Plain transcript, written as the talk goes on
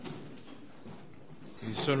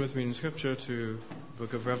Please turn with me in Scripture to the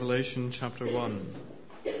book of Revelation, chapter 1.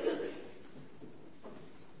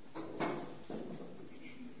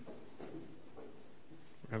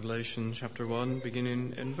 Revelation, chapter 1,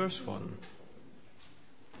 beginning in verse 1.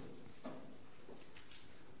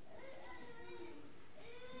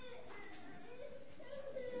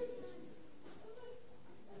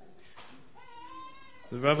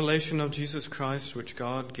 The revelation of Jesus Christ, which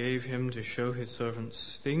God gave him to show his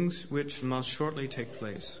servants things which must shortly take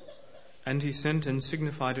place. And he sent and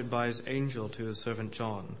signified it by his angel to his servant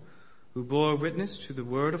John, who bore witness to the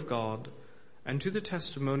word of God and to the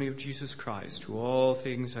testimony of Jesus Christ, to all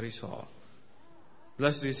things that he saw.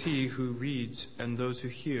 Blessed is he who reads and those who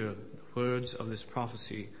hear the words of this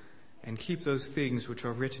prophecy and keep those things which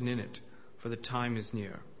are written in it, for the time is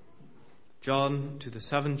near. John, to the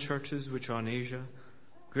 7 churches which are in Asia,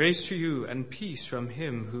 grace to you and peace from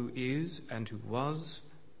him who is and who was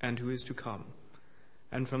and who is to come,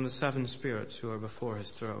 and from the 7 spirits who are before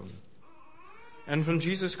his throne, and from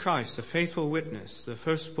Jesus Christ, the faithful witness, the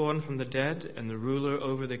firstborn from the dead and the ruler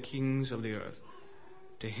over the kings of the earth.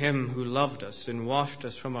 To him who loved us and washed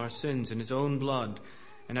us from our sins in his own blood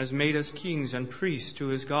and has made us kings and priests to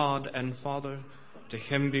his God and Father, to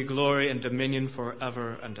him be glory and dominion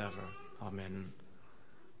forever and ever. Amen.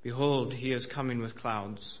 Behold, he is coming with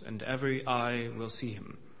clouds, and every eye will see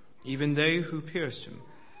him, even they who pierced him,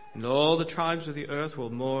 and all the tribes of the earth will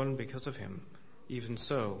mourn because of him. Even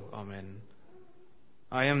so, Amen.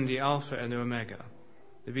 I am the Alpha and the Omega,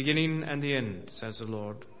 the beginning and the end, says the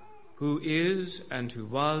Lord, who is and who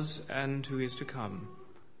was and who is to come,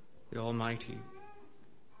 the Almighty.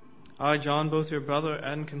 I, John, both your brother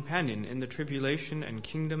and companion in the tribulation and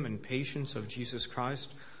kingdom and patience of Jesus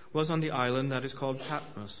Christ, was on the island that is called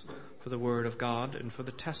Patmos for the word of God and for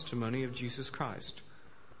the testimony of Jesus Christ.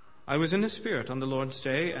 I was in the Spirit on the Lord's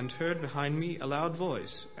day and heard behind me a loud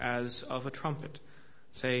voice as of a trumpet,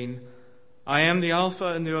 saying, I am the Alpha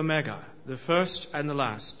and the Omega, the first and the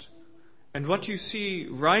last. And what you see,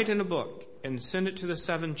 write in a book and send it to the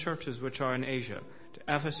 7 churches which are in Asia, to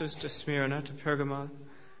Ephesus, to Smyrna, to Pergamum,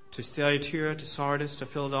 to Thyatira, to Sardis, to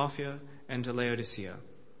Philadelphia, and to Laodicea.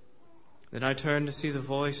 Then I turned to see the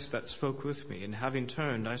voice that spoke with me, and having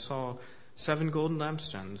turned, I saw 7 golden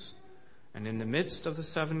lampstands, and in the midst of the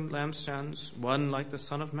 7 lampstands, one like the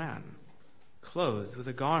Son of Man, clothed with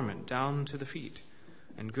a garment down to the feet,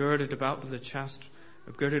 and girded about the chest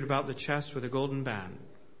with a golden band.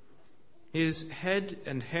 His head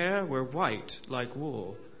and hair were white like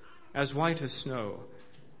wool, as white as snow,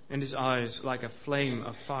 and his eyes like a flame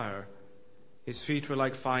of fire. His feet were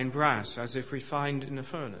like fine brass, as if refined in a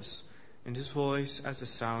furnace, and his voice as the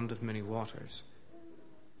sound of many waters.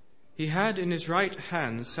 He had in his right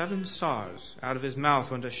hand 7 stars. Out of his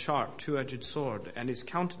mouth went a sharp 2-edged sword, and his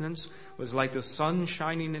countenance was like the sun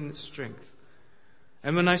shining in its strength.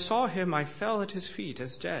 And when I saw him, I fell at his feet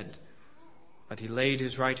as dead. But he laid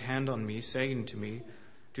his right hand on me, saying to me,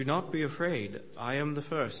 Do not be afraid, I am the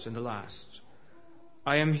first and the last.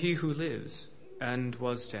 I am he who lives and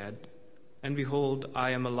was dead, and behold,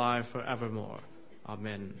 I am alive forevermore.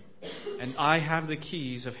 Amen. And I have the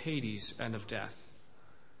keys of Hades and of death.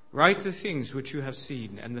 Write the things which you have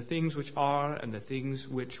seen, and the things which are, and the things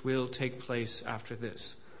which will take place after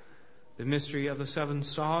this. The mystery of the 7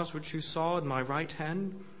 stars which you saw in my right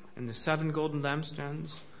hand, and the 7 golden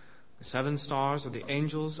lampstands. The 7 stars are the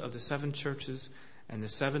angels of the 7 churches, and the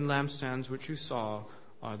 7 lampstands which you saw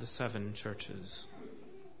are the 7 churches.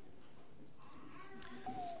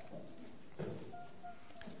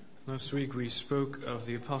 Last week we spoke of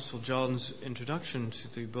the Apostle John's introduction to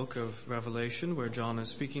the book of Revelation, where John is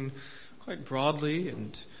speaking quite broadly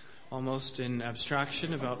and almost in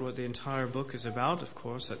abstraction about what the entire book is about. Of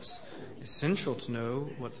course, that's essential to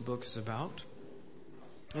know what the book is about.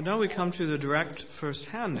 And now we come to the direct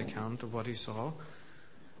first-hand account of what he saw.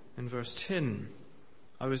 In verse 10,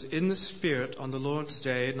 I was in the Spirit on the Lord's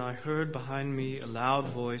day, and I heard behind me a loud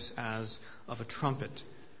voice as of a trumpet,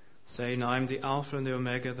 saying, I am the Alpha and the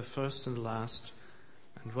Omega, the first and the last.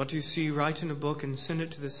 And what you see, write in a book and send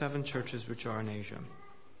it to the 7 churches which are in Asia.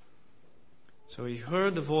 So he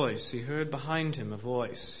heard the voice. He heard behind him a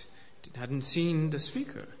voice. He hadn't seen the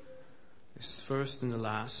speaker, this first and the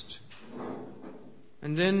last.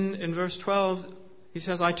 And then in verse 12, he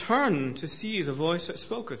says, I turned to see the voice that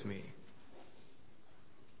spoke with me.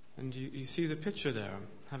 And you see the picture there.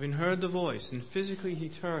 Having heard the voice, and physically he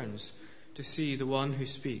turns to see the one who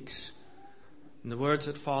speaks. And the words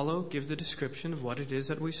that follow give the description of what it is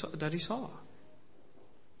that he saw.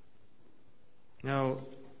 Now,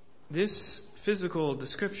 this physical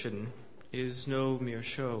description is no mere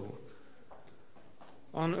show.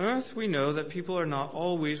 On earth, we know that people are not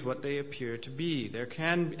always what they appear to be. There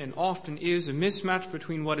can and often is a mismatch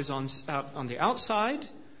between what is on the outside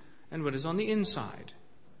and what is on the inside.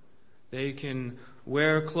 They can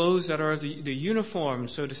wear clothes that are the uniform,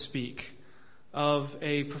 so to speak, of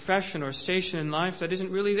a profession or station in life that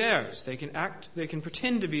isn't really theirs. They can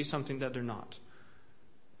pretend to be something that they're not.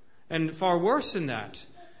 And far worse than that,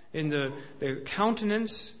 in their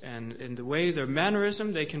countenance and in the way their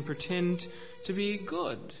mannerism, they can pretend to be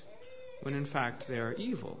good, when in fact they are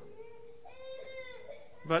evil.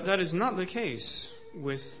 But that is not the case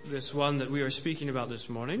with this one that we are speaking about this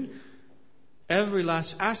morning. Every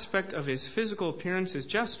last aspect of his physical appearance is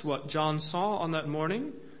just what John saw on that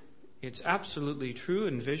morning. It's absolutely true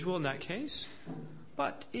and visual in that case.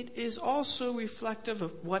 But it is also reflective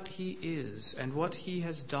of what he is and what he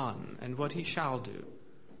has done and what he shall do.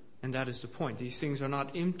 And that is the point. These things are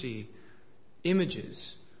not empty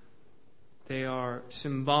images. They are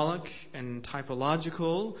symbolic and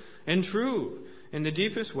typological and true in the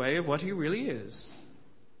deepest way of what he really is.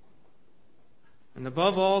 And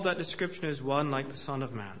above all, that description is one like the Son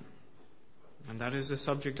of Man. And that is the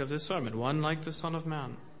subject of this sermon, one like the Son of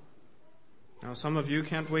Man. Now, some of you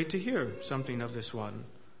can't wait to hear something of this one.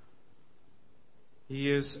 He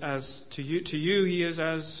is to you, he is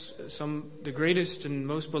as the greatest and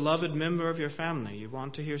most beloved member of your family. You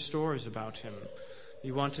want to hear stories about him.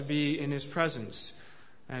 You want to be in his presence,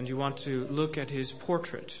 and you want to look at his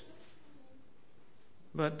portrait.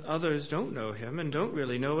 But others don't know him and don't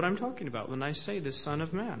really know what I'm talking about when I say the Son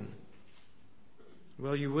of Man.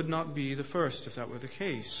 Well, you would not be the first if that were the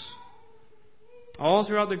case. All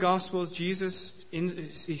throughout the Gospels, Jesus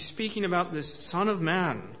he's speaking about this Son of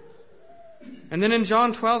Man. And then in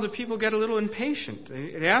John 12, the people get a little impatient.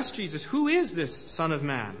 They ask Jesus, who is this Son of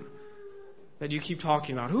Man that you keep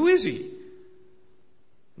talking about? Who is he?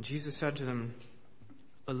 And Jesus said to them,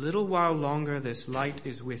 a little while longer this light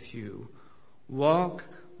is with you. Walk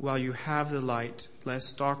while you have the light,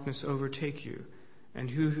 lest darkness overtake you. And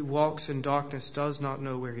who walks in darkness does not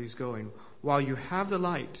know where he's going. While you have the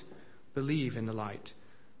light, believe in the light,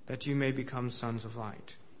 that you may become sons of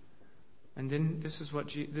light. And then this is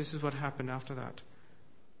what happened after that.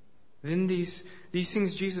 Then these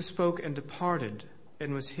things Jesus spoke and departed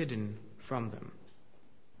and was hidden from them.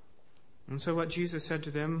 And so what Jesus said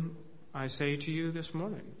to them, I say to you this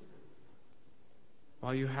morning,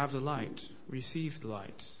 while you have the light, receive the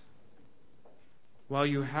light. While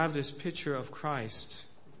you have this picture of Christ,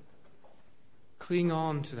 cling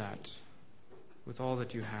on to that with all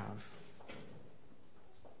that you have.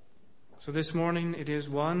 So this morning it is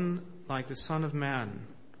one like the Son of Man,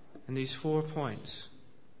 and these 4 points.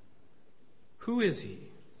 Who is he?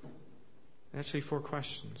 Actually 4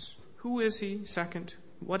 questions. Who is he? Second,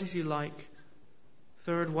 what is he like?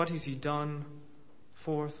 Third, what has he done?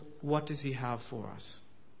 Fourth, what does he have for us?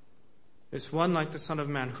 It's one like the Son of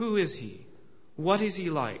Man. Who is he? What is he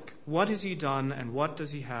like? What has he done? And what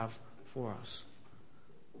does he have for us?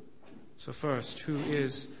 So first, who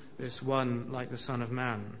is this one like the Son of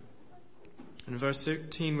Man? In verse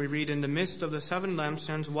 13 we read, in the midst of the 7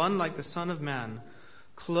 lampstands, one like the Son of Man,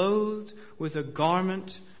 clothed with a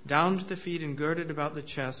garment down to the feet and girded about the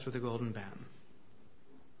chest with a golden band.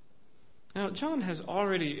 Now, John has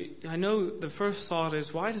already, I know the first thought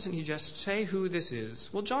is, why doesn't he just say who this is?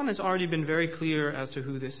 Well, John has already been very clear as to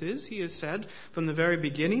who this is. He has said from the very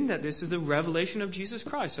beginning that this is the revelation of Jesus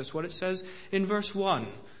Christ. That's what it says in verse 1.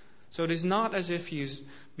 So it is not as if he's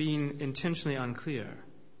being intentionally unclear.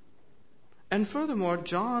 And furthermore,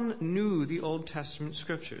 John knew the Old Testament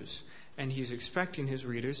scriptures, and he's expecting his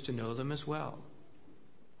readers to know them as well.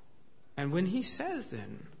 And when he says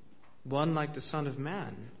then, one like the Son of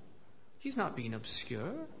Man, he's not being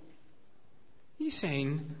obscure. He's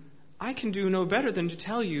saying, I can do no better than to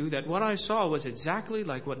tell you that what I saw was exactly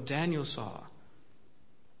like what Daniel saw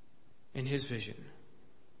in his vision.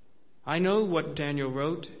 I know what Daniel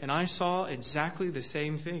wrote, and I saw exactly the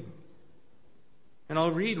same thing. And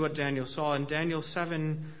I'll read what Daniel saw in Daniel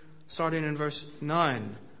 7, starting in verse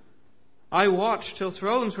 9. I watched till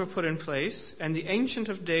thrones were put in place, and the Ancient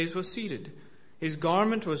of Days was seated. His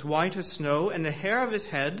garment was white as snow, and the hair of his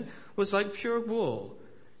head was like pure wool.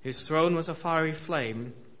 His throne was a fiery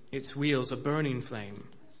flame, its wheels a burning flame.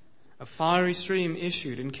 A fiery stream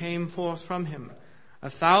issued and came forth from him.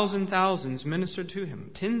 1,000 thousands ministered to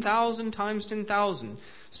him. 10,000 times 10,000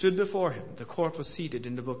 stood before him. The court was seated,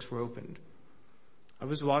 and the books were opened. I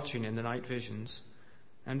was watching in the night visions,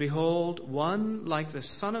 and behold, one like the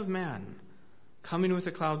Son of Man, coming with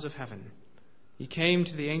the clouds of heaven. He came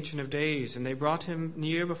to the Ancient of Days, and they brought him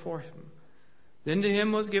near before him. Then to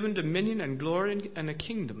him was given dominion and glory and a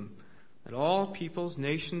kingdom, that all peoples,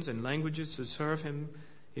 nations, and languages should serve him.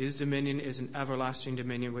 His dominion is an everlasting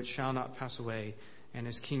dominion which shall not pass away, and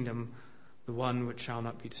his kingdom the one which shall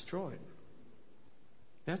not be destroyed.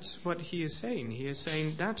 That's what he is saying. He is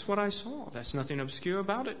saying, that's what I saw. There's nothing obscure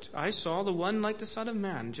about it. I saw the one like the Son of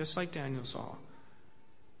Man, just like Daniel saw.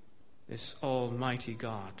 This Almighty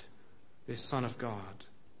God, this Son of God.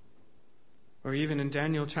 Or even in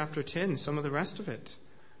Daniel chapter 10, some of the rest of it.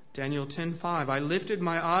 Daniel 10:5, I lifted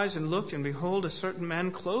my eyes and looked, and behold, a certain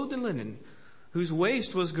man clothed in linen, whose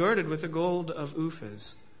waist was girded with the gold of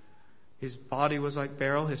Uphaz. His body was like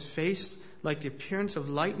beryl, his face like the appearance of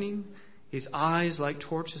lightning, his eyes like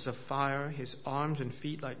torches of fire, his arms and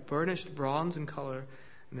feet like burnished bronze in color,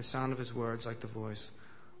 and the sound of his words like the voice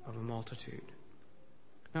of a multitude.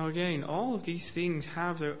 Now again, all of these things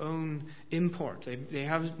have their own import. They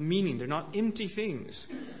have meaning. They're not empty things.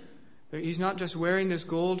 He's not just wearing this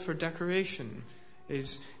gold for decoration.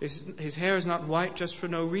 His hair is not white just for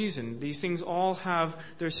no reason. These things all have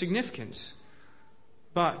their significance.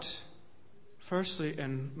 But firstly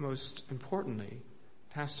and most importantly,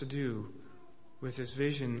 it has to do with this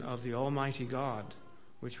vision of the Almighty God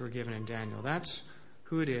which we're given in Daniel. That's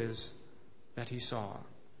who it is that he saw.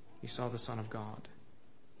 He saw the Son of God.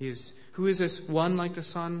 Who is this one like the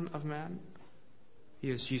Son of Man? He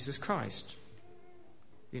is Jesus Christ,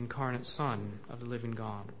 the incarnate Son of the living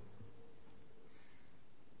God.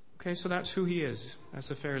 Okay, so that's who he is. That's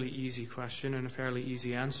a fairly easy question and a fairly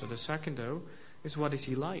easy answer. The second, though, is what is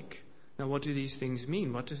he like? Now, what do these things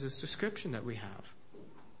mean? What is this description that we have?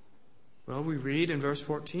 Well, we read in verse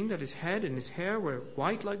 14 that his head and his hair were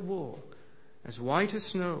white like wool, as white as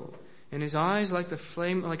snow, and his eyes like a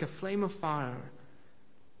flame of fire.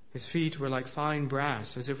 His feet were like fine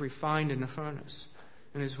brass, as if refined in a furnace,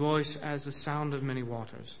 and his voice as the sound of many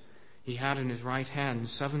waters. He had in his right hand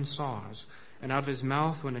 7 stars, and out of his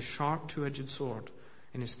mouth went a sharp 2-edged sword,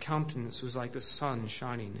 and his countenance was like the sun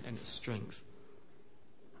shining in its strength.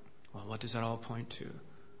 Well, what does that all point to?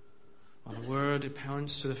 Well, the word, it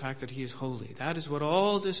points to the fact that he is holy. That is what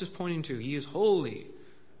all this is pointing to. He is holy.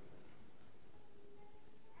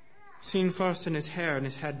 Seen first in his hair and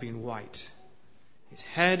his head being white. His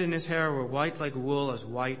head and his hair were white like wool, as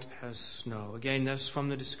white as snow. Again, that's from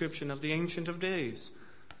the description of the Ancient of Days.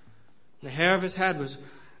 The hair of his head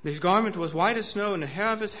his garment was white as snow, and the hair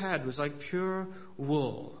of his head was like pure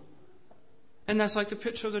wool. And that's like the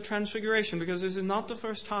picture of the Transfiguration, because this is not the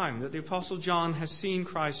first time that the Apostle John has seen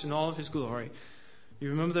Christ in all of his glory. You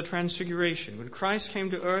remember the Transfiguration. When Christ came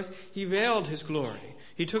to earth, he veiled his glory.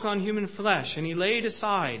 He took on human flesh, and he laid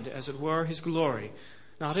aside, as it were, his glory.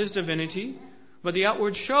 Not his divinity, but the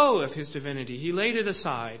outward show of his divinity. He laid it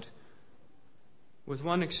aside, with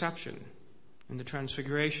one exception, in the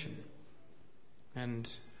Transfiguration. And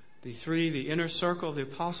the inner circle of the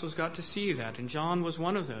apostles got to see that, and John was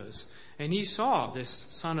one of those. And he saw this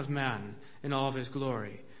Son of Man in all of his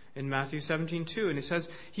glory. In Matthew 17:2, and it says,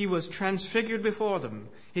 he was transfigured before them.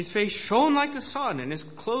 His face shone like the sun, and his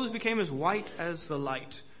clothes became as white as the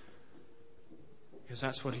light. Because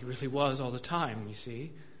that's what he really was all the time, you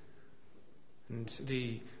see. And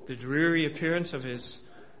the dreary appearance of his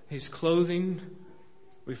clothing,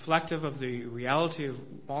 reflective of the reality of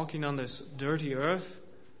walking on this dirty earth,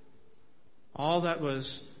 all that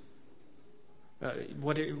was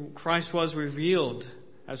Christ was revealed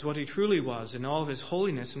as what he truly was in all of his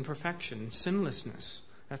holiness and perfection and sinlessness.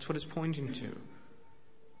 That's what it's pointing to.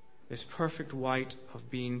 This perfect white of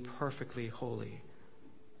being perfectly holy.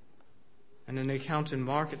 And in the account in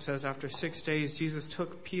Mark, it says, after 6 days, Jesus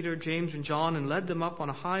took Peter, James, and John and led them up on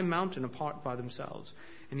a high mountain apart by themselves.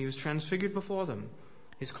 And he was transfigured before them.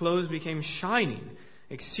 His clothes became shining,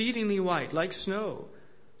 exceedingly white, like snow,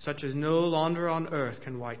 such as no launder on earth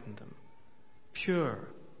can whiten them. Pure,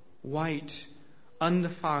 white,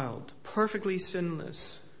 undefiled, perfectly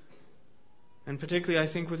sinless. And particularly, I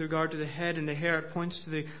think, with regard to the head and the hair, it points to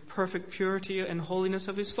the perfect purity and holiness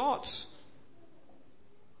of his thoughts,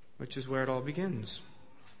 which is where it all begins.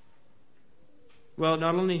 Well,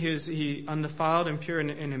 not only is he undefiled and pure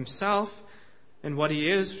in himself and what he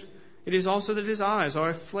is, it is also that his eyes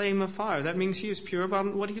are a flame of fire. That means he is pure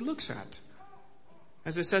about what he looks at.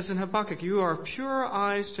 As it says in Habakkuk, you are purer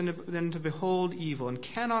eyes than to behold evil and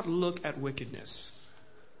cannot look at wickedness.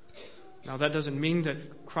 Now that doesn't mean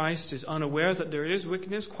that Christ is unaware that there is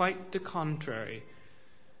wickedness. Quite the contrary.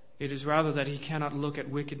 It is rather that he cannot look at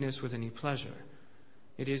wickedness with any pleasure.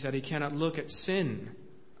 It is that he cannot look at sin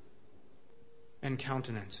and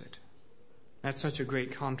countenance it. That's such a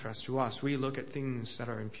great contrast to us. We look at things that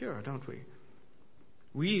are impure, don't we?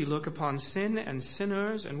 We look upon sin and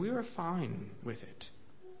sinners, and we are fine with it.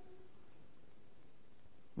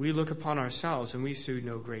 We look upon ourselves and we see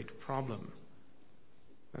no great problem.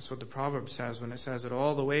 That's what the proverb says when it says that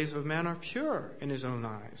all the ways of man are pure in his own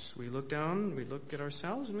eyes. We look down, we look at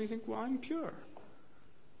ourselves, and we think, well, I'm pure.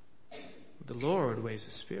 The Lord weighs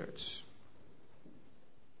the spirits.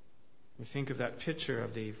 We think of that picture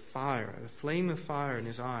of the fire, the flame of fire in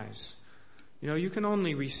his eyes. You know, you can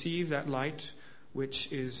only receive that light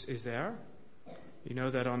which is there. You know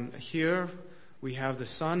that on here we have the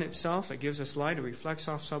sun itself that gives us light. It reflects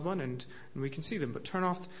off someone and we can see them.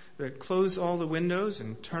 But close all the windows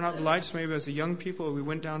and turn out the lights. Maybe as the young people, we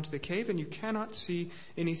went down to the cave and you cannot see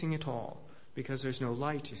anything at all because there's no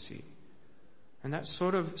light, you see. And that's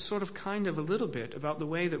sort of kind of a little bit about the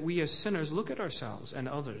way that we as sinners look at ourselves and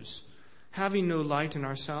others. Having no light in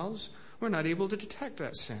ourselves, we're not able to detect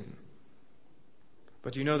that sin.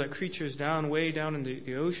 But you know that creatures way down in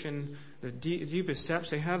the ocean, the deepest depths,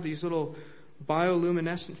 they have these little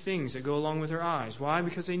bioluminescent things that go along with their eyes. Why?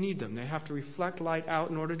 Because they need them. They have to reflect light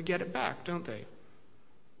out in order to get it back, don't they?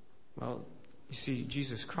 Well, you see,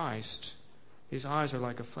 Jesus Christ, his eyes are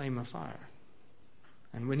like a flame of fire.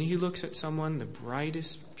 And when he looks at someone, the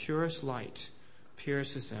brightest, purest light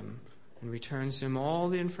pierces them and returns them all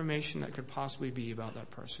the information that could possibly be about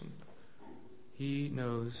that person. He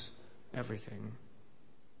knows everything.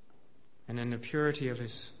 And in the purity of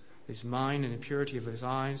his mind and the purity of his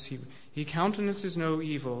eyes, he countenances no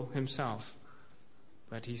evil himself,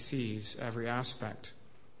 but he sees every aspect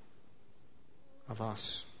of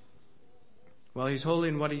us. Well, he's holy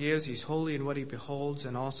in what he is, he's holy in what he beholds,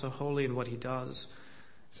 and also holy in what he does.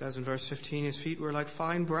 It says in verse 15, his feet were like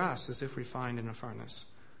fine brass, as if refined in a furnace.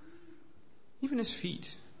 Even his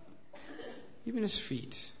feet,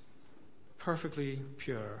 perfectly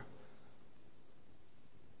pure.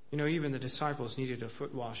 You know, even the disciples needed a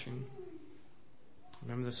foot washing.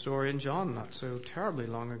 Remember the story in John not so terribly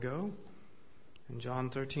long ago. In John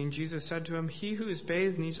 13, Jesus said to him, he who is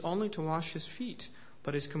bathed needs only to wash his feet,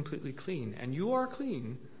 but is completely clean. And you are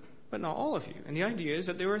clean, but not all of you. And the idea is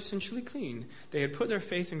that they were essentially clean. They had put their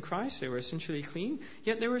faith in Christ, they were essentially clean,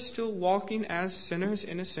 yet they were still walking as sinners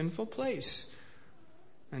in a sinful place.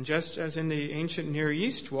 And just as in the ancient Near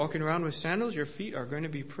East, walking around with sandals, your feet are going to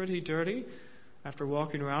be pretty dirty after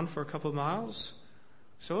walking around for a couple of miles.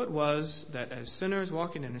 So it was that as sinners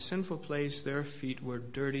walking in a sinful place, their feet were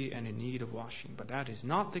dirty and in need of washing. But that is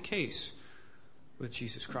not the case with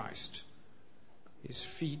Jesus Christ. His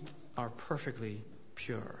feet are perfectly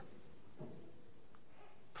pure,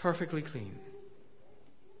 perfectly clean.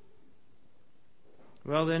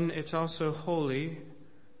 Well, then it's also holy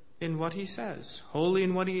in what he says, holy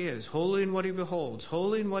in what he is, holy in what he beholds,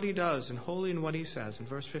 holy in what he does, and holy in what he says. In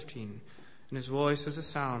verse 15, and his voice is the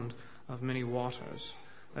sound of many waters.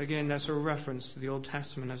 Again, that's a reference to the Old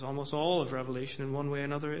Testament, as almost all of Revelation in one way or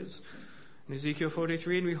another is. In Ezekiel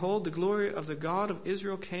 43, and behold, the glory of the God of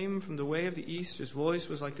Israel came from the way of the east. His voice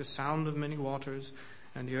was like the sound of many waters,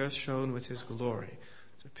 and the earth shone with his glory.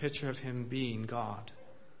 It's a picture of him being God.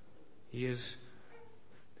 He is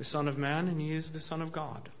the Son of Man, and he is the Son of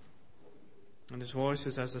God. And his voice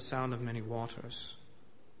is as the sound of many waters.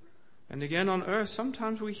 And again, on earth,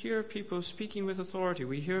 sometimes we hear people speaking with authority.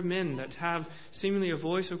 We hear men that have seemingly a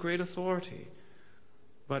voice of great authority,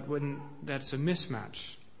 but when that's a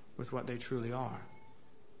mismatch with what they truly are.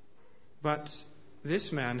 But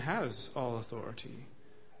this man has all authority,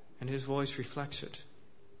 and his voice reflects it.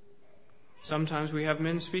 Sometimes we have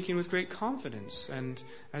men speaking with great confidence, and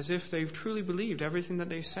as if they've truly believed everything that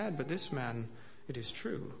they said, but this man, it is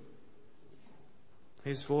true.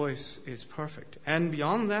 His voice is perfect. And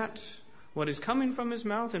beyond that, what is coming from his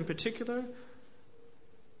mouth in particular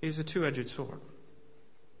is a two-edged sword.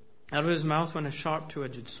 Out of his mouth went a sharp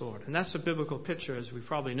two-edged sword. And that's a biblical picture, as we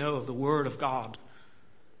probably know, of the Word of God.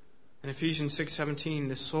 In Ephesians 6:17,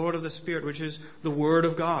 the sword of the Spirit, which is the Word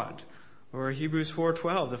of God. Or Hebrews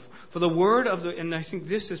 4:12, for the word of the, and I think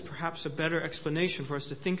this is perhaps a better explanation for us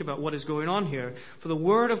to think about what is going on here. For the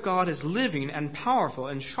word of God is living and powerful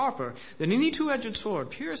and sharper than any two-edged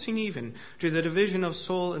sword, piercing even to the division of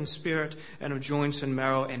soul and spirit and of joints and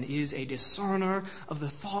marrow, and is a discerner of the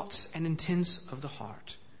thoughts and intents of the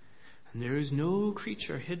heart. And there is no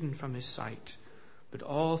creature hidden from his sight, but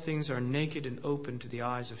all things are naked and open to the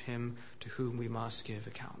eyes of him to whom we must give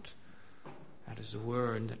account. That is the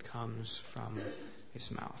word that comes from his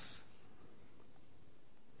mouth.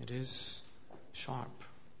 It is sharp.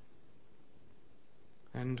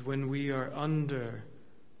 And when we are under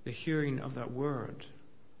the hearing of that word,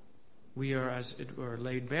 we are, as it were,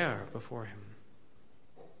 laid bare before him.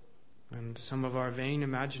 And some of our vain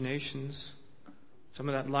imaginations Some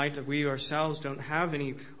of that light that we ourselves don't have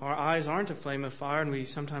any, our eyes aren't a flame of fire, and we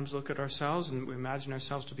sometimes look at ourselves and we imagine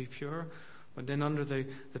ourselves to be pure. But then under the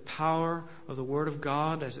power of the Word of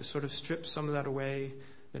God, as it sort of strips some of that away,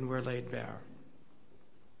 then we're laid bare.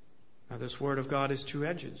 Now this Word of God is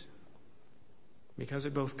two-edged, because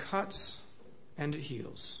it both cuts and it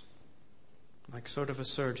heals, like sort of a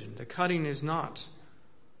surgeon. The cutting is not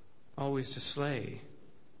always to slay,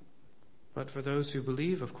 but for those who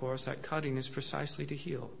believe, of course, that cutting is precisely to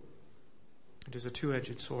heal. It is a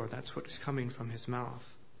two-edged sword. That's what is coming from his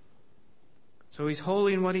mouth. So he's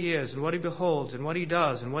holy in what he is, and what he beholds, and what he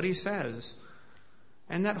does, and what he says.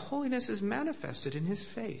 And that holiness is manifested in his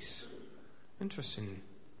face. Interesting.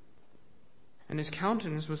 And his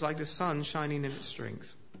countenance was like the sun shining in its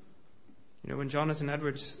strength. You know, when Jonathan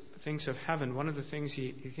Edwards thinks of heaven, one of the things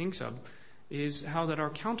he thinks of is how that our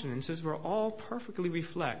countenances will all perfectly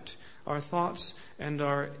reflect our thoughts and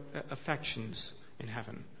our affections in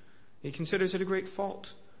heaven. He considers it a great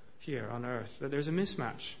fault here on earth, that there's a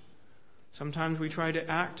mismatch. Sometimes we try to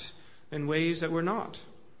act in ways that we're not.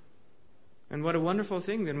 And what a wonderful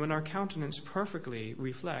thing then when our countenance perfectly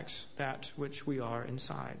reflects that which we are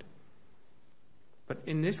inside. But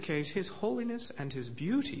in this case, his holiness and his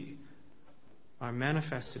beauty are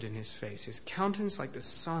manifested in his face, his countenance like the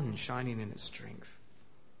sun shining in its strength.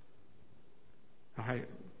 Now, I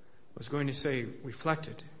was going to say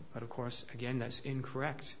reflected, but of course, again, that's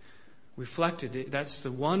incorrect. Reflected, that's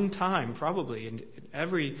the one time probably in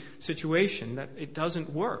every situation that it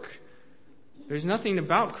doesn't work. There's nothing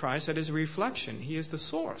about Christ that is a reflection. He is the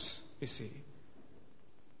source, you see.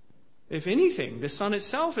 If anything, the sun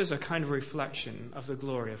itself is a kind of reflection of the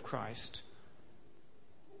glory of Christ.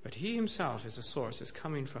 But he himself is a source. It's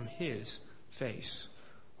coming from his face.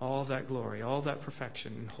 All of that glory, all of that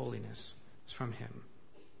perfection and holiness is from him.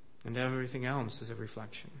 And everything else is a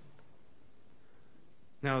reflection.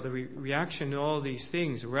 Now, the reaction to all these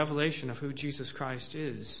things, the revelation of who Jesus Christ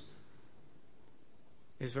is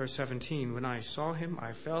verse 17. When I saw him,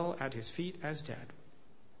 I fell at his feet as dead.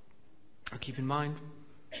 Now, keep in mind,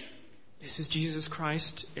 this is Jesus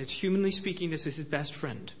Christ. It's humanly speaking, this is his best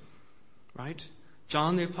friend. Right?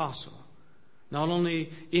 John the Apostle, not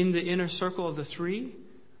only in the inner circle of the three,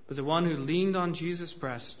 but the one who leaned on Jesus'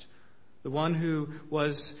 breast, the one who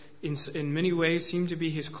was in many ways seemed to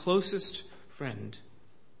be his closest friend.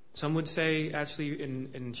 Some would say, actually,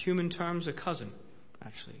 in human terms, a cousin,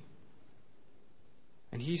 actually.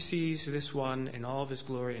 And he sees this one in all of his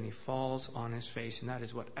glory, and he falls on his face, and that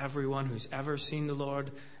is what everyone who's ever seen the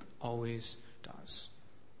Lord always does,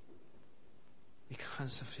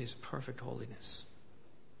 because of his perfect holiness.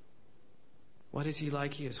 What is he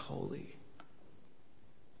like? He is holy.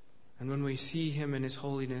 And when we see him in his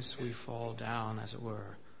holiness, we fall down, as it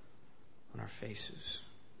were, on our faces.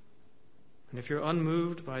 And if you're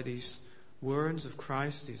unmoved by these words of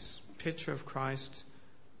Christ, this picture of Christ,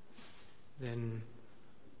 then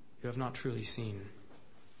you have not truly seen.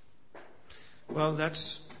 Well,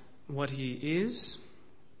 that's what he is.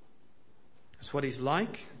 That's what he's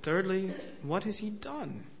like. Thirdly, what has he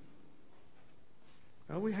done?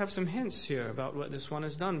 Well, we have some hints here about what this one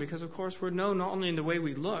has done, because, of course, we're known not only in the way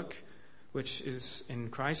we look, which is, in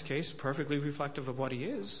Christ's case, perfectly reflective of what he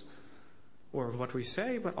is, or what we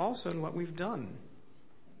say, but also in what we've done.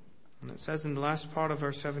 And it says in the last part of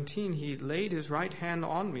verse 17, he laid his right hand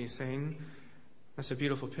on me, saying, that's a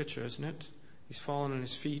beautiful picture, isn't it? He's fallen on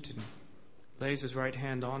his feet and lays his right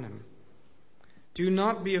hand on him. Do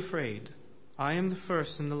not be afraid. I am the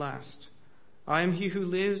first and the last. I am he who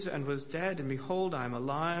lives and was dead, and behold, I am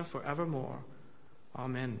alive forevermore.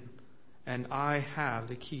 Amen. And I have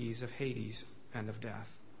the keys of Hades and of death.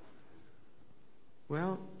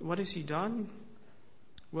 Well, what has he done?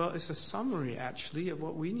 Well, it's a summary, actually, of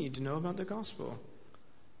what we need to know about the gospel.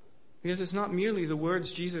 Because it's not merely the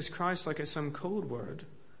words Jesus Christ like it's some code word.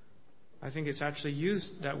 I think it's actually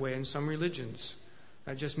used that way in some religions.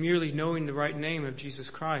 That just merely knowing the right name of Jesus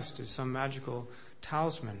Christ is some magical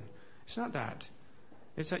talisman. It's not that.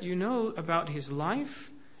 It's that you know about his life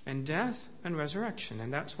and death and resurrection.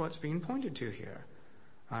 And that's what's being pointed to here.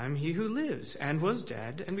 I am he who lives and was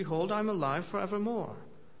dead, and behold, I am alive forevermore.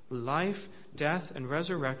 Life, death, and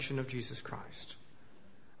resurrection of Jesus Christ.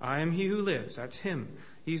 I am he who lives. That's him.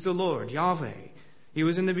 He's the Lord, Yahweh. He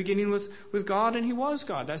was in the beginning with God, and he was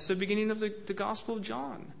God. That's the beginning of the Gospel of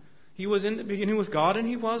John. He was in the beginning with God, and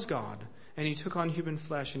he was God. And he took on human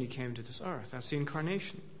flesh, and he came to this earth. That's the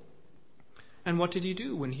incarnation. And what did he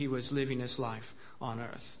do when he was living his life on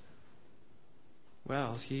earth?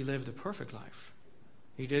 Well, he lived a perfect life.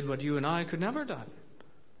 He did what you and I could never have done.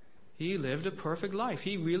 He lived a perfect life.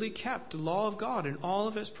 He really kept the law of God in all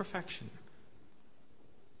of its perfection.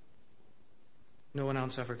 No one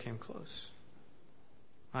else ever came close.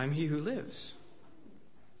 I'm he who lives.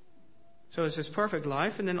 So it's his perfect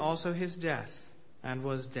life and then also his death, and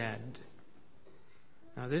was dead.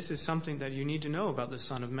 Now this is something that you need to know about the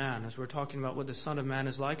Son of Man, as we're talking about what the Son of Man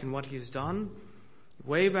is like and what he has done.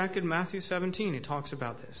 Way back in Matthew 17, he talks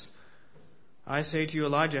about this. I say to you,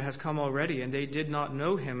 Elijah has come already, and they did not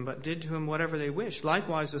know him, but did to him whatever they wished.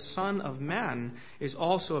 Likewise, the Son of Man is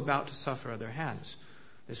also about to suffer at their hands.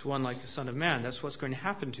 This one, like the Son of Man, that's what's going to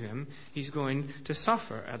happen to him. He's going to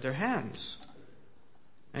suffer at their hands.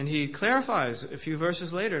 And he clarifies a few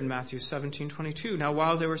verses later in Matthew 17:22. Now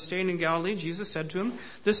while they were staying in Galilee, Jesus said to him,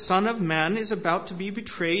 the Son of Man is about to be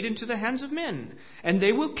betrayed into the hands of men, and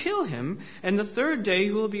they will kill him, and the third day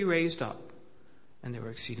he will be raised up. And they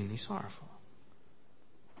were exceedingly sorrowful.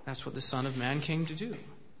 That's what the Son of Man came to do.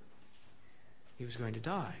 He was going to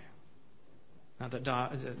die. Now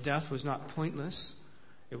that death was not pointless.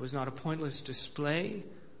 It was not a pointless display.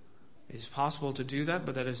 It is possible to do that,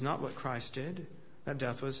 but that is not what Christ did. That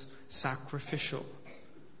death was sacrificial.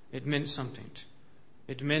 It meant something.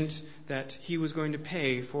 It meant that he was going to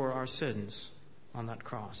pay for our sins on that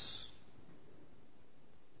cross.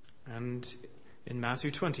 And in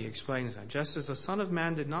Matthew 20 he explains that. Just as the Son of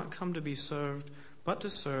Man did not come to be served, but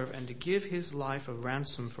to serve and to give his life a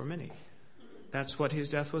ransom for many. That's what his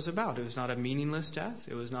death was about. It was not a meaningless death.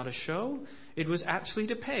 It was not a show. It was actually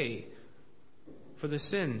to pay for the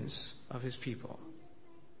sins of his people.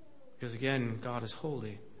 Because again, God is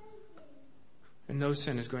holy. And no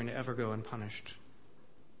sin is going to ever go unpunished.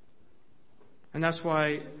 And that's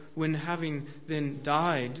why when having then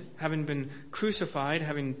died, having been crucified,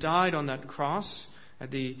 having died on that cross,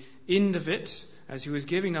 at the end of it, as he was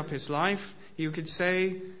giving up his life, you could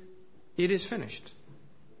say, it is finished.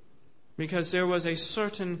 Because there was a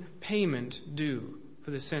certain payment due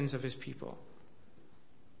for the sins of his people.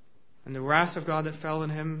 And the wrath of God that fell on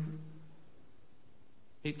him,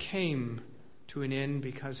 it came to an end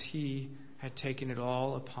because he had taken it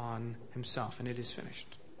all upon himself, and it is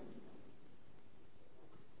finished.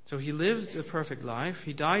 So he lived the perfect life.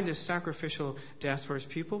 He died this sacrificial death for his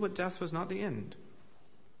people, but death was not the end.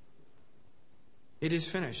 It is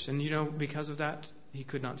finished. And because of that, he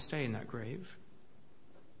could not stay in that grave.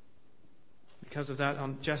 Because of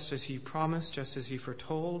that, just as he promised, just as he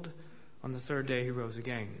foretold, on the third day he rose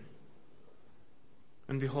again.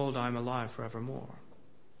 And behold, I am alive forevermore.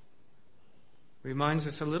 Reminds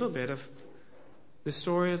us a little bit of the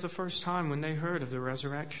story of the first time when they heard of the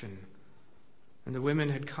resurrection. And the women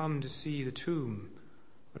had come to see the tomb.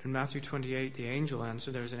 But in Matthew 28, the angel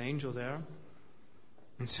answered, there's an angel there,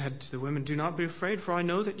 and said to the women, do not be afraid, for I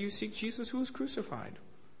know that you seek Jesus who was crucified.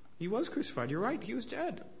 He was crucified. You're right, he was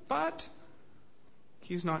dead. But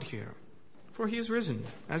he is not here, for he is risen,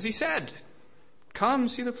 as he said. Come,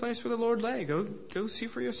 see the place where the Lord lay. Go see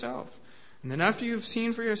for yourself. And then after you've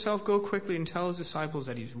seen for yourself, go quickly and tell his disciples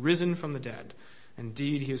that he's risen from the dead.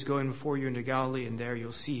 Indeed, he is going before you into Galilee, and there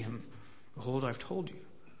you'll see him. Behold, I've told you.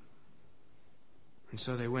 And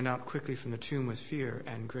so they went out quickly from the tomb with fear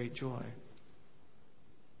and great joy.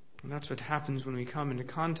 And that's what happens when we come into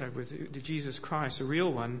contact with Jesus Christ, the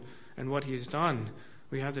real one, and what he has done.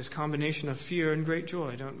 We have this combination of fear and great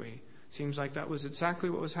joy, don't we? Seems like that was exactly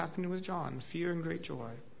what was happening with John, fear and great joy.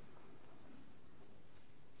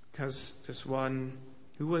 Because this one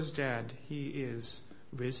who was dead, he is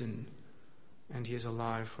risen, and he is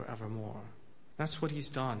alive forevermore. That's what he's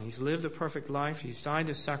done. He's lived a perfect life, he's died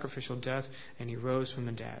a sacrificial death, and he rose from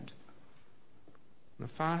the dead.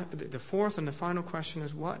 The fourth and the final question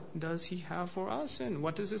is, what does he have for us? And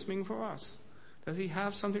what does this mean for us? Does he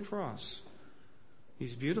have something for us?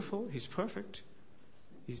 He's beautiful. He's perfect.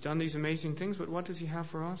 He's done these amazing things, but what does he have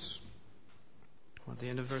for us? Well, at the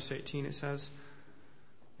end of verse 18 it says,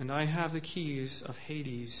 and I have the keys of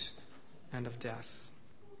Hades and of death.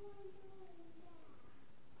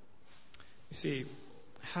 You see,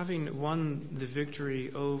 having won the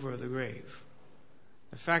victory over the grave,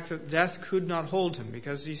 the fact that death could not hold him,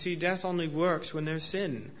 because you see, death only works when there's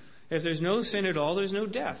sin. If there's no sin at all, there's no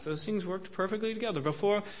death. Those things worked perfectly together.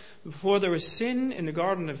 Before there was sin in the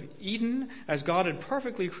Garden of Eden, as God had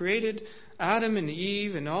perfectly created Adam and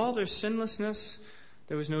Eve and all their sinlessness,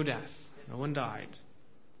 there was no death. No one died.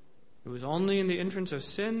 It was only in the entrance of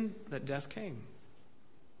sin that death came.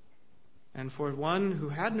 And for one who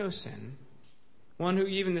had no sin, one who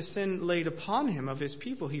even the sin laid upon him of his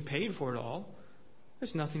people, he paid for it all.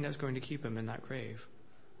 There's nothing that's going to keep him in that grave.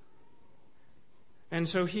 And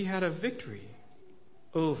so he had a victory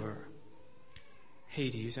over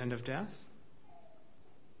Hades and of death.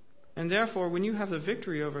 And therefore, when you have the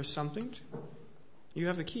victory over something, you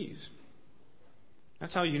have the keys.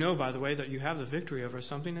 That's how you know, by the way, that you have the victory over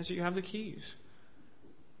something, is that you have the keys.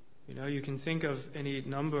 You can think of any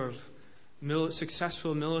number of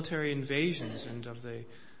successful military invasions and of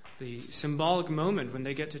the symbolic moment when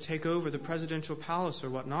they get to take over the presidential palace or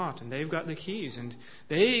whatnot, and they've got the keys, and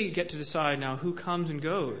they get to decide now who comes and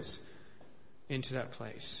goes into that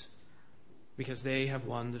place because they have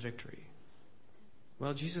won the victory.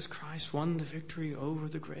 Well, Jesus Christ won the victory over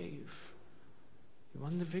the grave. He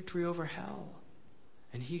won the victory over hell.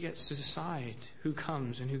 And he gets to decide who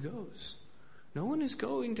comes and who goes. No one is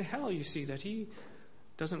going to hell, you see, that he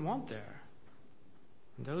doesn't want there.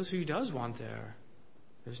 And those who he does want there,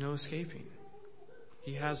 there's no escaping.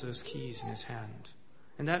 He has those keys in his hand.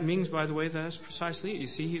 And that means, by the way, that's precisely it. You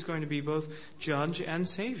see, he's going to be both judge and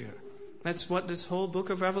savior. That's what this whole book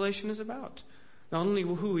of Revelation is about. Not only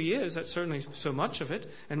who he is, that's certainly so much of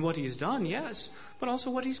it, and what he has done, yes, but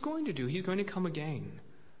also what he's going to do. He's going to come again.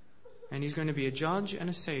 And he's going to be a judge and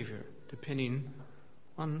a savior, depending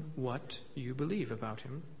on what you believe about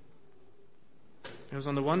him. Because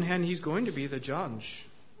on the one hand, he's going to be the judge.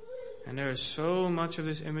 And there is so much of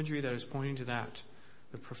this imagery that is pointing to that.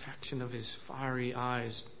 The perfection of his fiery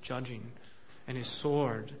eyes judging, and his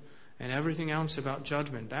sword, and everything else about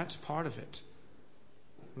judgment. That's part of it.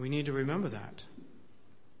 We need to remember that.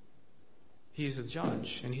 He's the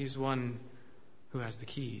judge, and he's one who has the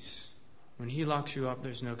keys. When he locks you up,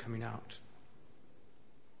 there's no coming out.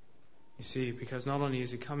 You see, because not only is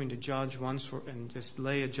he coming to judge once and just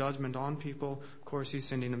lay a judgment on people, of course he's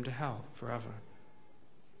sending them to hell forever.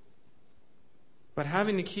 But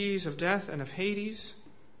having the keys of death and of Hades,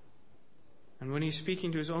 and when he's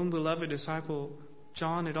speaking to his own beloved disciple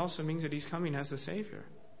John, it also means that he's coming as the Savior.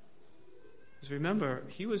 Because remember,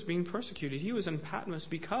 he was being persecuted. He was in Patmos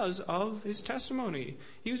because of his testimony.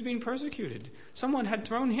 He was being persecuted. Someone had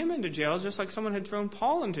thrown him into jail, just like someone had thrown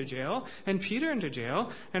Paul into jail, and Peter into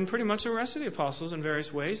jail, and pretty much the rest of the apostles in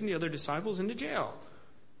various ways, and the other disciples into jail.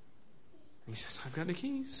 And he says, I've got the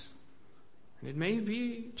keys. And it may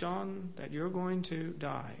be, John, that you're going to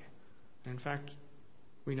die. And in fact,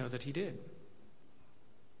 we know that he did.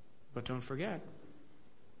 But don't forget,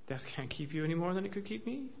 death can't keep you any more than it could keep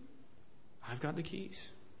me. I've got the keys.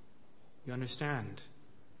 You understand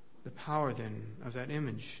the power then of that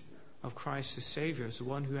image of Christ as Savior as the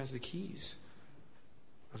one who has the keys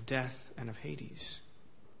of death and of Hades.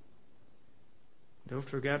 Don't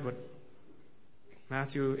forget what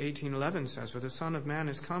Matthew 18:11 says, for the Son of Man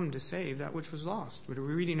has come to save that which was lost. We're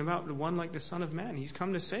reading about the one like the Son of Man. He's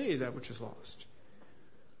come to save that which is lost.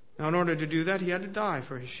 Now, in order to do that, he had to die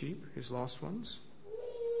for his sheep, his lost ones.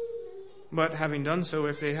 But having done so,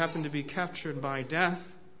 if they happen to be captured by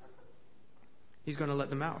death, he's going to let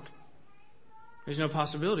them out. There's no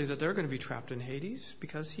possibility that they're going to be trapped in Hades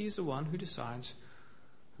because he's the one who decides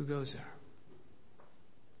who goes there.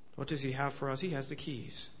 What does he have for us? He has the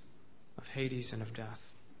keys of Hades and of death.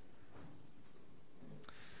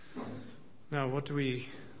 Now, what do we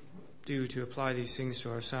do to apply these things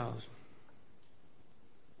to ourselves?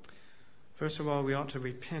 First of all, we ought to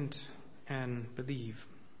repent and believe.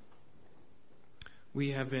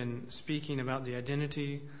 We have been speaking about the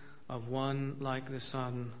identity of one like the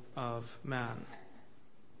Son of Man.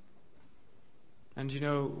 And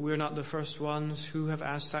we're not the first ones who have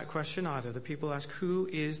asked that question either. The people ask, who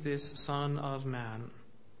is this Son of Man?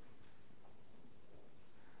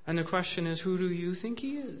 And the question is, who do you think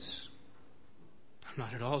he is? I'm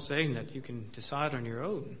not at all saying that you can decide on your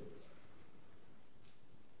own.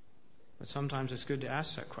 But sometimes it's good to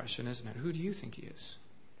ask that question, isn't it? Who do you think he is?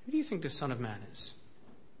 Who do you think the Son of Man is?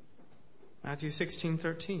 Matthew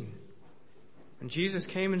 16:13. When Jesus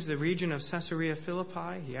came into the region of Caesarea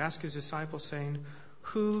Philippi, he asked his disciples, saying,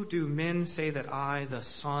 who do men say that I, the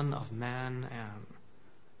Son of Man, am?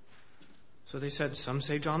 So they said, some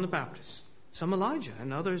say John the Baptist, some Elijah,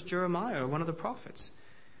 and others Jeremiah or one of the prophets.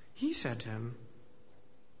 He said to him,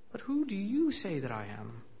 but who do you say that I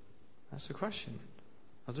am? That's the question.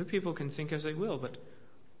 Other people can think as they will, but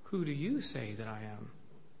who do you say that I am?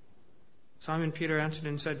 Simon Peter answered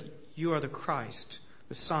and said, you are the Christ,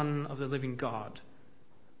 the Son of the living God.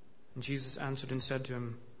 And Jesus answered and said to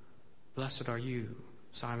him, blessed are you,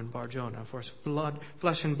 Simon Bar-Jonah, for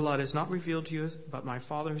flesh and blood is not revealed to you, but my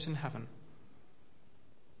Father who is in heaven.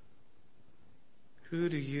 Who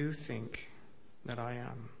do you think that I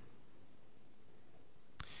am?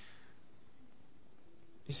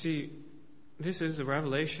 You see, this is the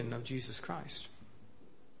revelation of Jesus Christ.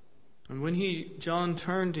 And when John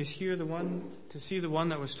turned to see the one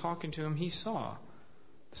that was talking to him, he saw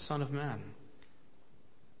the Son of Man.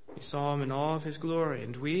 He saw him in all of his glory,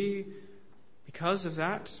 and we, because of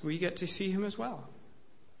that, we get to see him as well.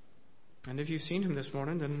 And if you've seen him this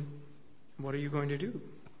morning, then what are you going to do?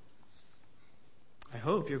 I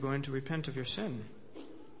hope you're going to repent of your sin.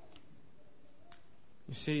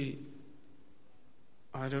 You see,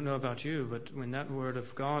 I don't know about you, but when that word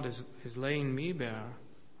of God is laying me bare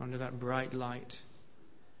under that bright light,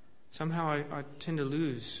 somehow I tend to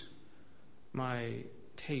lose my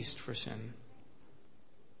taste for sin.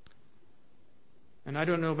 And I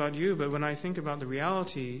don't know about you, but when I think about the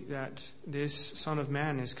reality that this Son of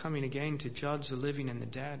Man is coming again to judge the living and the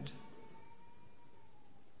dead,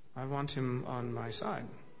 I want him on my side.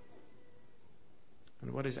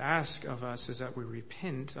 And what is asked of us is that we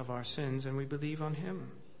repent of our sins and we believe on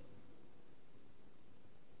him.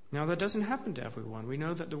 Now, that doesn't happen to everyone. We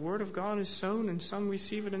know that the Word of God is sown and some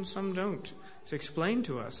receive it and some don't. It's explained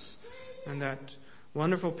to us in that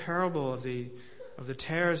wonderful parable of the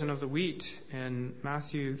tares and of the wheat in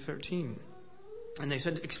Matthew 13. And they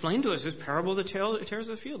said, explain to us this parable of the tares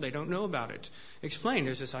of the field. They don't know about it. Explain.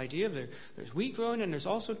 There's this idea of there's wheat growing and there's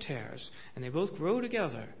also tares. And they both grow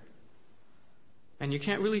together. And you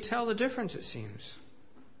can't really tell the difference, it seems.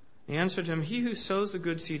 He answered him, he who sows the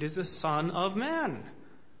good seed is the Son of Man.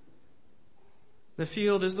 The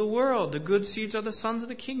field is the world. The good seeds are the sons of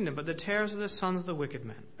the kingdom, but the tares are the sons of the wicked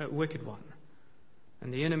one.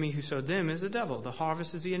 And the enemy who sowed them is the devil. The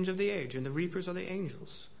harvest is the end of the age, and the reapers are the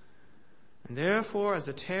angels. And therefore, as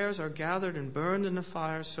the tares are gathered and burned in the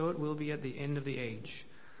fire, so it will be at the end of the age.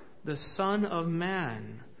 The Son of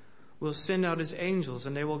Man will send out his angels,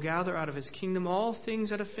 and they will gather out of his kingdom all things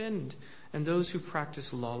that offend, and those who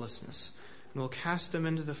practice lawlessness, and will cast them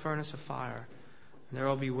into the furnace of fire. And there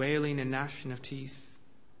will be wailing and gnashing of teeth.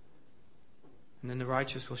 And then the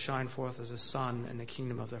righteous will shine forth as the sun in the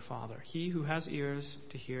kingdom of their Father. He who has ears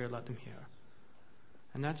to hear, let them hear.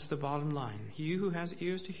 And that's the bottom line. He who has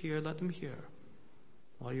ears to hear, let them hear.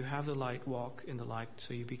 While you have the light, walk in the light,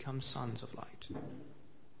 so you become sons of light.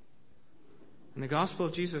 And the gospel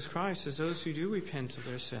of Jesus Christ is those who do repent of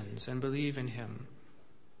their sins and believe in him.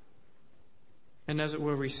 And as it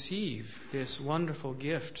were, receive this wonderful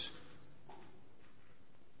gift,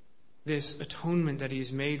 this atonement that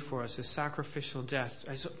he's made for us, this sacrificial death,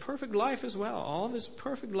 as a perfect life as well, all of his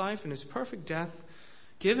perfect life and his perfect death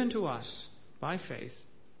given to us by faith,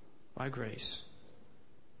 by grace.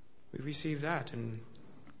 We receive that, and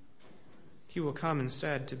he will come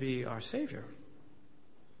instead to be our Savior.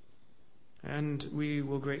 And we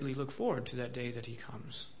will greatly look forward to that day that he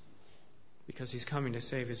comes, because he's coming to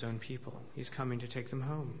save his own people. He's coming to take them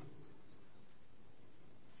home.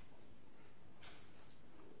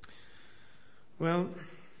 Well,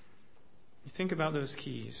 you think about those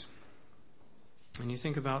keys, and you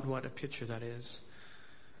think about what a picture that is,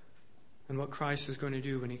 and what Christ is going to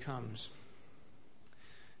do when he comes.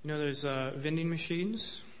 You know, there's vending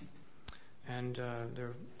machines, and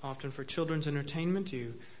they're often for children's entertainment.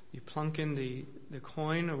 You plunk in the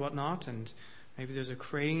coin or whatnot, and maybe there's a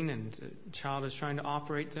crane, and the child is trying to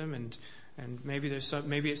operate them, and maybe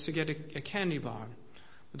it's to get a candy bar.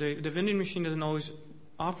 The vending machine doesn't always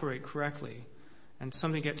operate correctly, and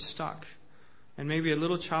something gets stuck. And maybe a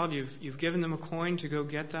little child, you've given them a coin to go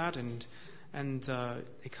get that, and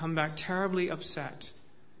they come back terribly upset,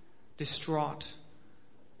 distraught,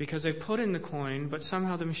 because they put in the coin, but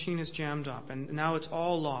somehow the machine is jammed up, and now it's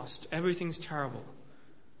all lost. Everything's terrible.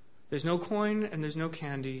 There's no coin and there's no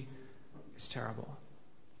candy. It's terrible.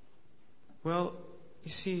 Well, you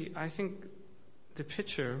see, I think the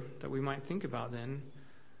picture that we might think about then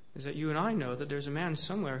is that you and I know that there's a man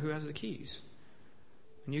somewhere who has the keys.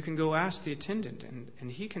 And you can go ask the attendant,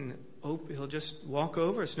 and he'll just walk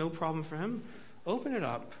over. It's no problem for him. Open it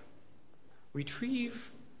up,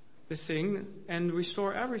 retrieve the thing, and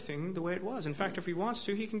restore everything the way it was. In fact, if he wants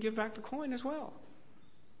to, he can give back the coin as well.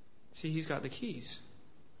 See, he's got the keys.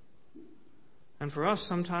 And for us,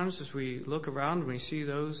 sometimes as we look around, we see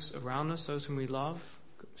those around us, those whom we love.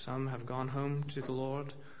 Some have gone home to the Lord.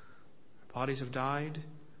 Their bodies have died.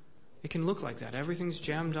 It can look like that. Everything's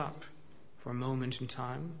jammed up for a moment in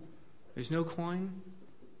time. There's no coin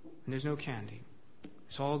and there's no candy.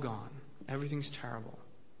 It's all gone. Everything's terrible.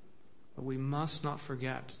 But we must not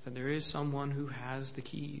forget that there is someone who has the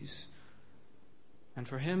keys. And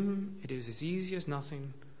for him, it is as easy as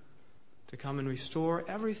nothing to come and restore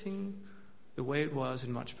everything the way it was,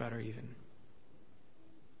 and much better even.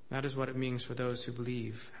 That is what it means for those who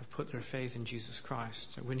believe, have put their faith in Jesus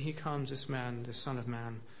Christ. That when he comes, this man, this Son of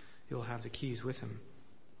Man, he will have the keys with him.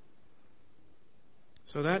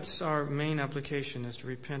 So that's our main application, is to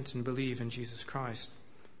repent and believe in Jesus Christ.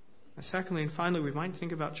 And secondly and finally, we might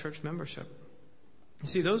think about church membership. You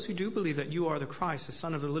see, those who do believe that you are the Christ, the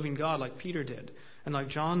Son of the living God, like Peter did, and like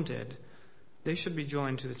John did, they should be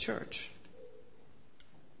joined to the church.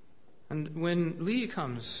 And when Lee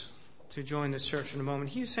comes to join this church in a moment,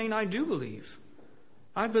 he's saying, I do believe.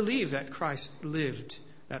 I believe that Christ lived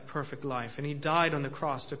that perfect life, and he died on the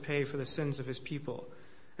cross to pay for the sins of his people,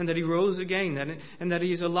 and that he rose again, and that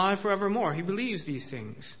he is alive forevermore. He believes these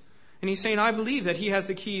things. And he's saying, I believe that he has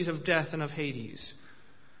the keys of death and of Hades,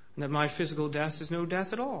 and that my physical death is no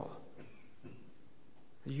death at all.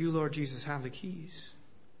 You, Lord Jesus, have the keys.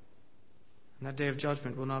 And that day of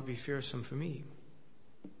judgment will not be fearsome for me.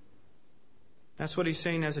 That's what he's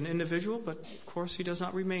saying as an individual, but of course he does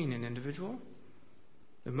not remain an individual.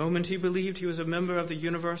 The moment he believed, he was a member of the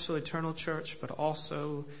universal eternal church, but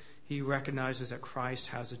also he recognizes that Christ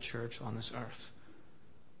has a church on this earth.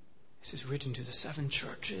 This is written to the 7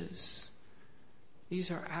 churches.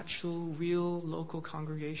 These are actual, real, local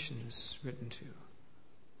congregations written to.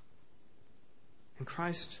 And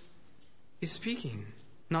Christ is speaking,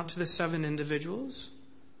 not to the 7 individuals,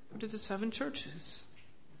 but to the 7 churches.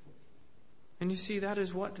 And you see, that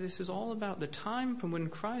is what this is all about. The time from when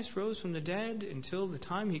Christ rose from the dead until the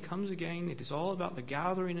time he comes again, it is all about the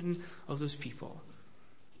gathering in of those people.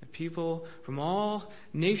 The people from all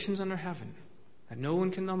nations under heaven that no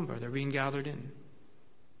one can number, they're being gathered in.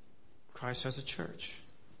 Christ has a church.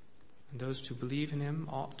 And those who believe in him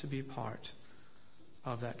ought to be part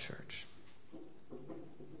of that church.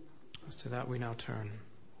 As to that we now turn.